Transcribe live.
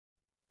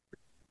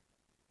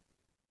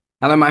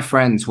Hello, my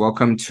friends.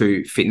 Welcome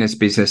to Fitness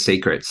Business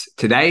Secrets.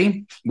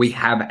 Today, we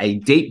have a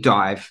deep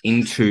dive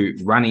into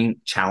running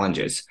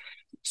challenges.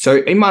 So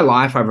in my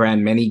life, I've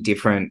ran many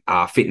different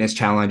fitness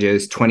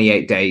challenges,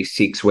 28 days,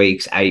 6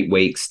 weeks, 8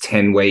 weeks,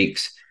 10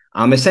 weeks.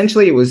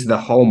 Essentially, it was the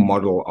whole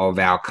model of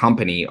our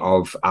company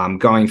of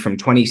going from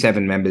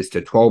 27 members to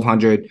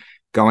 1,200,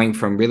 going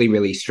from really,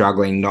 really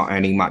struggling, not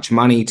earning much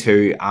money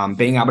to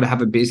being able to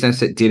have a business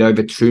that did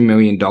over $2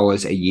 million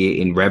a year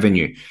in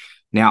revenue.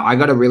 Now, I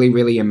got a really,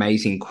 really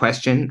amazing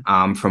question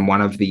from one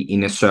of the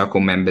Inner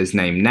Circle members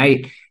named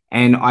Nate.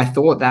 And I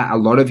thought that a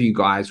lot of you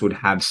guys would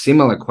have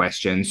similar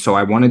questions. So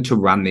I wanted to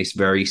run this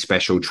very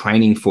special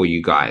training for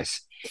you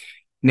guys.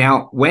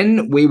 Now,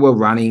 when we were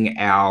running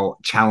our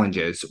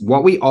challenges,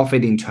 what we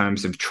offered in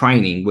terms of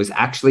training was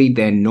actually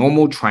their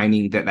normal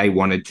training that they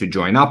wanted to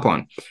join up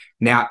on.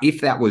 Now, if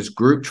that was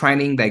group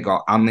training, they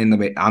got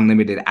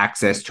unlimited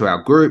access to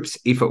our groups.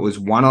 If it was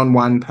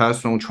one-on-one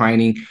personal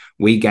training,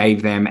 we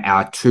gave them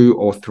our 2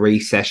 or 3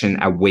 session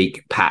a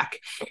week pack.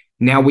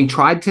 Now, we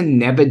tried to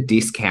never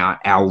discount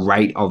our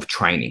rate of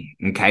training,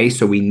 okay?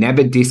 So we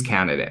never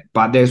discounted it,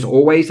 but there's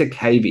always a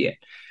caveat.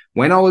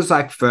 When I was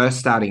first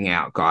starting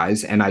out,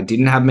 guys, and I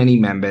didn't have many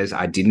members,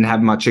 I didn't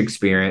have much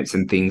experience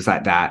and things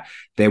like that,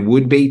 there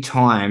would be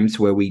times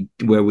where we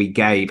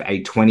gave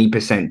a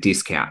 20%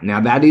 discount. Now,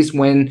 that is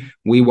when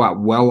we were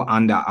well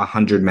under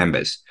 100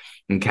 members.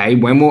 Okay,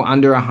 when we're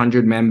under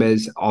 100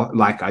 members,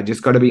 I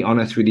just got to be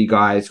honest with you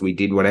guys, we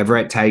did whatever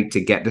it takes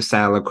to get the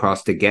sale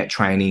across, to get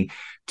training,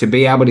 to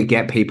be able to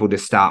get people to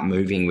start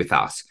moving with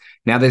us.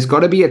 Now, there's got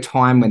to be a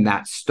time when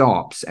that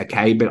stops,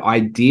 okay? But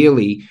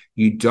ideally,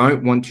 you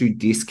don't want to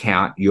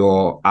discount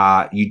your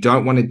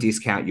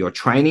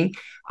training.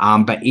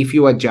 But if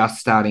you are just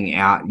starting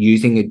out,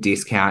 using a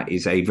discount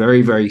is a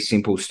very, very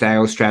simple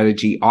sales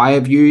strategy I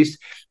have used,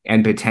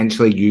 and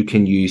potentially you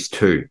can use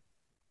too.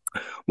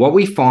 What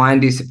we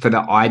find is for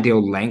the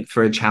ideal length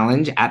for a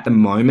challenge at the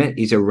moment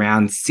is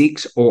around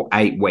 6 or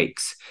 8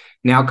 weeks.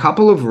 Now, a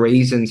couple of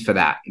reasons for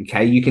that,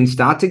 okay? You can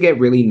start to get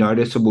really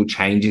noticeable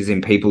changes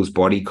in people's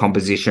body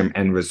composition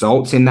and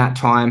results in that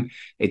time.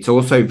 It's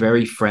also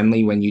very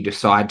friendly when you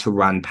decide to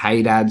run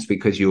paid ads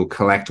because you'll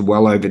collect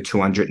well over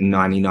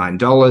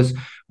 $299,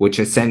 which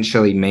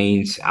essentially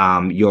means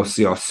you're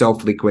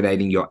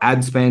self-liquidating your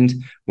ad spend.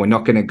 We're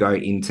not going to go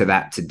into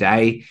that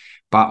today.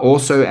 But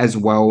also as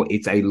well,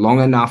 it's a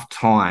long enough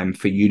time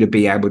for you to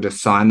be able to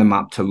sign them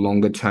up to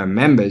longer term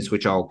members,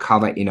 which I'll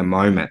cover in a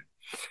moment.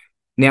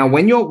 Now,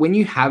 when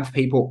you have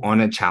people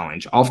on a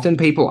challenge, often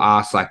people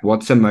ask,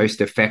 what's the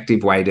most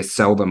effective way to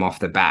sell them off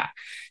the bat?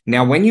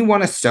 Now, when you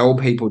want to sell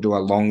people to a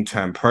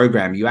long-term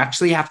program, you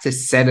actually have to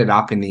set it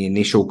up in the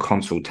initial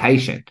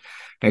consultation.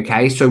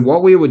 Okay, so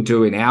what we would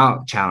do in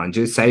our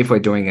challenges, say if we're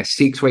doing a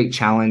 6-week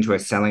challenge, we're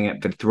selling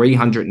it for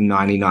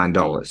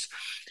 $399.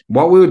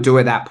 What we would do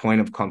at that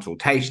point of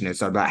consultation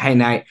is I'd be like, hey,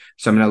 Nate,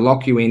 so I'm going to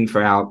lock you in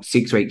for our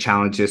 6-week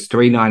challenges,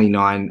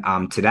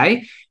 $399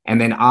 today. And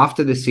then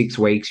after the 6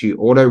 weeks, you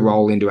auto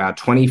roll into our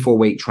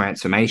 24-week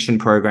transformation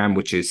program,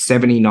 which is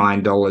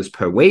 $79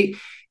 per week.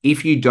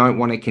 If you don't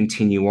want to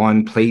continue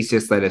on, please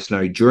just let us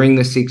know during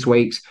the 6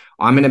 weeks.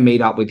 I'm going to meet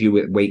up with you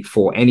at week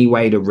 4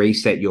 anyway to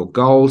reset your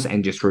goals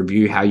and just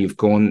review how you've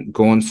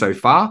gone so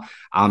far.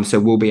 So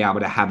we'll be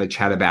able to have a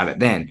chat about it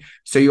then.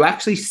 So you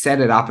actually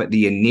set it up at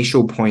the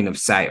initial point of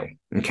sale,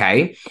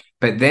 okay?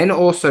 But then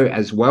also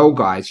as well,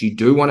 guys, you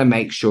do want to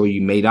make sure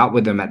you meet up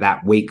with them at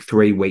that week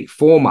 3, week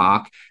 4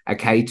 mark,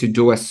 okay, to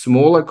do a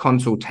smaller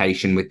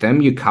consultation with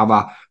them. You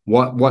cover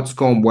what's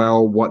gone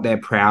well, what they're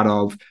proud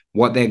of,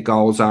 what their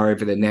goals are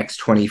over the next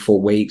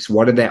 24 weeks,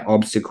 what are their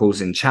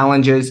obstacles and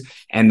challenges,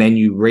 and then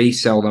you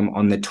resell them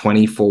on the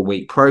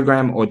 24-week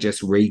program or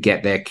just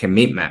re-get their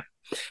commitment.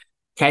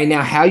 Okay,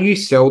 now how you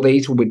sell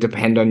these will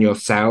depend on your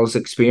sales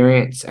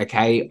experience,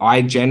 okay?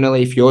 I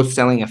generally, if you're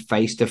selling a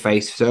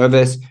face-to-face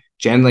service,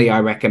 generally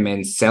I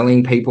recommend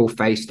selling people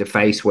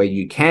face-to-face where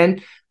you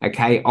can,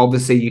 okay?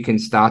 Obviously, you can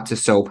start to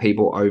sell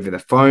people over the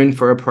phone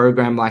for a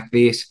program like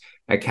this,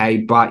 okay?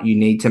 But you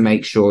need to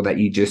make sure that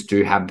you just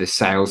do have the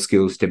sales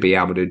skills to be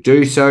able to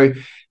do so.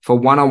 For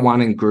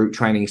one-on-one and group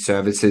training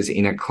services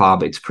in a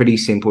club, it's pretty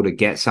simple to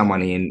get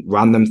someone in,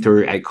 run them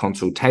through a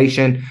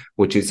consultation,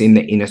 which is in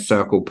the Inner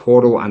Circle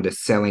portal under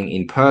Selling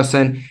in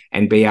Person,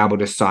 and be able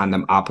to sign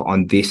them up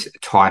on this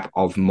type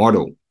of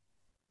model.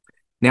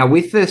 Now,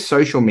 with the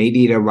social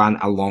media to run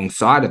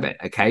alongside of it,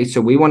 okay, so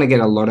we want to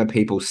get a lot of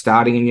people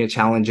starting in your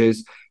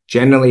challenges.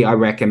 Generally, I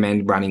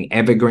recommend running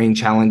evergreen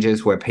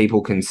challenges where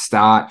people can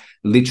start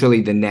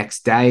literally the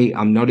next day.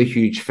 I'm not a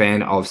huge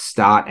fan of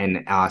start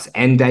and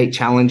end date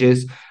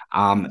challenges.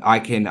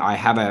 I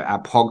have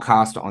a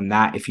podcast on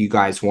that. If you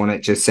guys want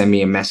it, just send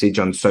me a message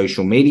on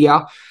social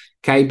media.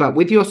 Okay, but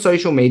with your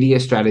social media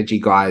strategy,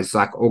 guys,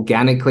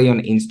 organically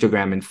on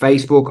Instagram and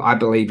Facebook, I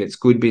believe it's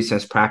good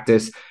business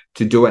practice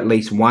to do at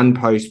least 1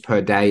 post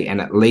per day and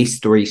at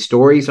least 3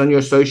 stories on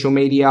your social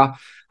media.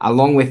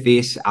 Along with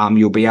this,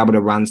 you'll be able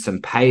to run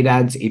some paid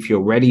ads if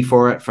you're ready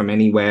for it, from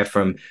anywhere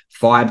from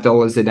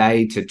 $5 a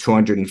day to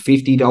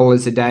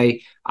 $250 a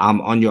day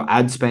on your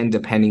ad spend,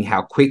 depending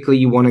how quickly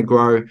you want to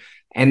grow.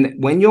 And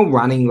when you're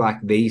running like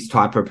these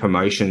type of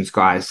promotions,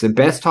 guys, the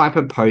best type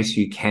of posts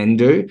you can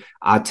do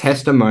are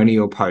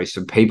testimonial posts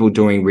of people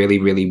doing really,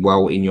 really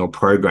well in your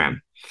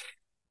program.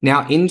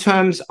 Now, in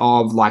terms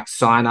of like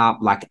sign up,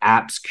 like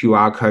apps,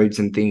 QR codes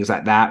and things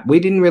like that, we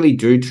didn't really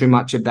do too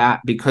much of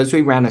that because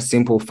we ran a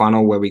simple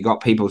funnel where we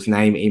got people's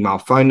name, email,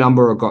 phone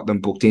number, or got them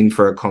booked in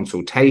for a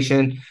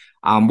consultation.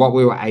 What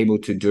we were able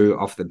to do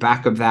off the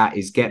back of that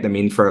is get them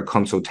in for a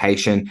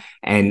consultation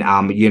and,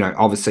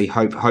 obviously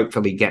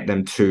hopefully get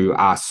them to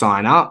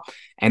sign up.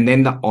 And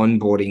then the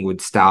onboarding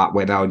would start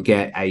where they would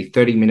get a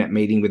 30-minute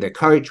meeting with a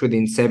coach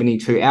within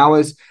 72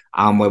 hours,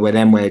 where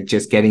we're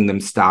just getting them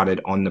started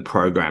on the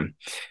program.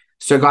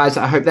 So guys,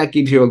 I hope that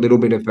gives you a little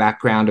bit of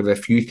background of a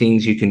few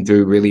things you can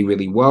do really,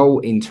 really well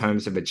in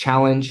terms of a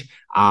challenge.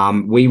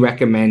 We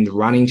recommend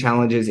running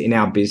challenges in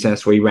our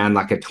business. We ran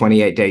like a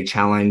 28-day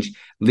challenge,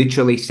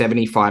 literally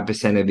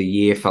 75% of the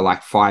year for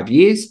like 5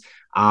 years.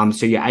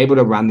 So you're able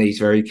to run these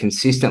very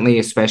consistently,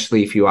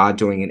 especially if you are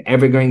doing an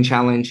evergreen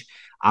challenge.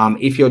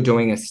 If you're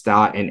doing a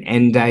start and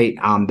end date,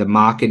 the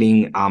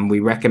marketing,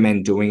 we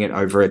recommend doing it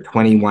over a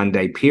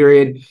 21-day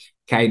period.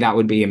 Okay, that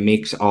would be a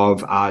mix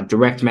of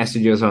direct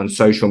messages on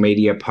social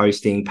media,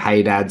 posting,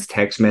 paid ads,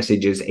 text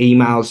messages,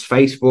 emails,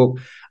 Facebook,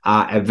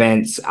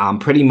 events,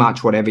 pretty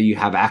much whatever you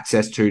have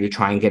access to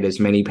try and get as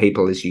many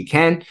people as you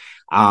can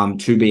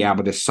to be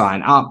able to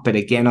sign up. But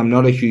again, I'm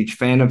not a huge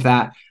fan of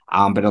that.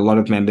 But a lot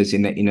of members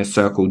in the inner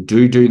circle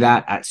do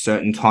that at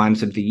certain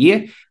times of the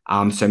year.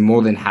 So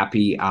more than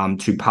happy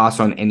to pass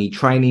on any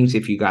trainings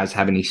if you guys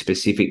have any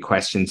specific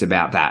questions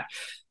about that.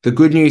 The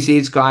good news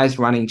is, guys,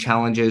 running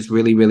challenges,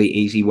 really, really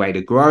easy way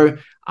to grow,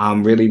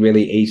 really,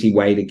 really easy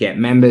way to get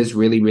members,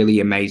 really,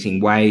 really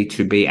amazing way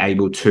to be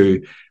able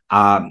to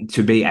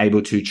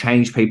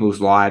change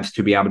people's lives,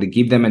 to be able to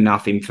give them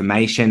enough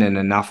information and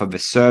enough of a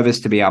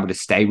service to be able to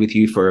stay with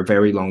you for a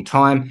very long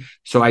time.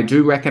 So I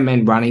do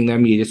recommend running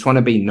them. You just want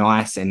to be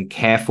nice and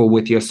careful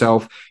with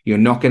yourself. You're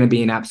not going to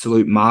be an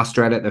absolute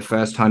master at it the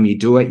first time you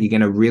do it. You're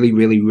going to really,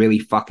 really, really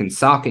fucking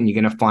suck, and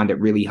you're going to find it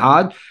really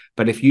hard.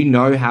 But if you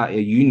know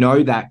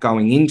that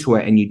going into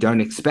it and you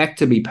don't expect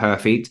to be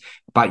perfect,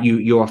 but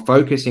you're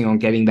focusing on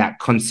getting that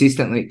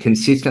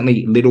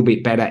consistently little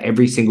bit better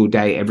every single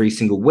day, every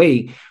single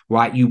week,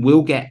 right? You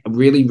will get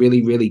really,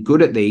 really, really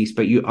good at these,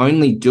 but you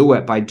only do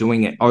it by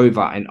doing it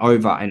over and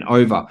over and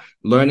over,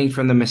 learning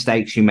from the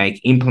mistakes you make,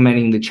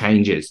 implementing the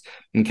changes.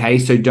 Okay,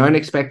 so don't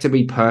expect to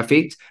be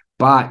perfect,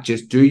 but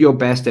just do your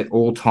best at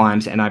all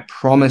times. And I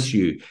promise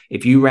you,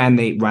 if you run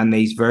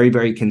these very,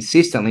 very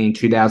consistently in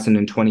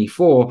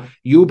 2024,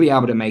 you'll be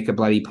able to make a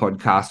bloody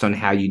podcast on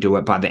how you do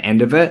it by the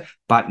end of it,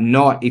 but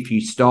not if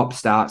you stop,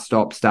 start,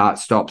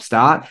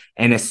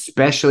 and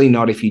especially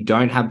not if you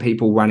don't have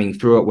people running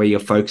through it where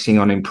you're focusing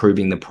on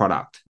improving the product.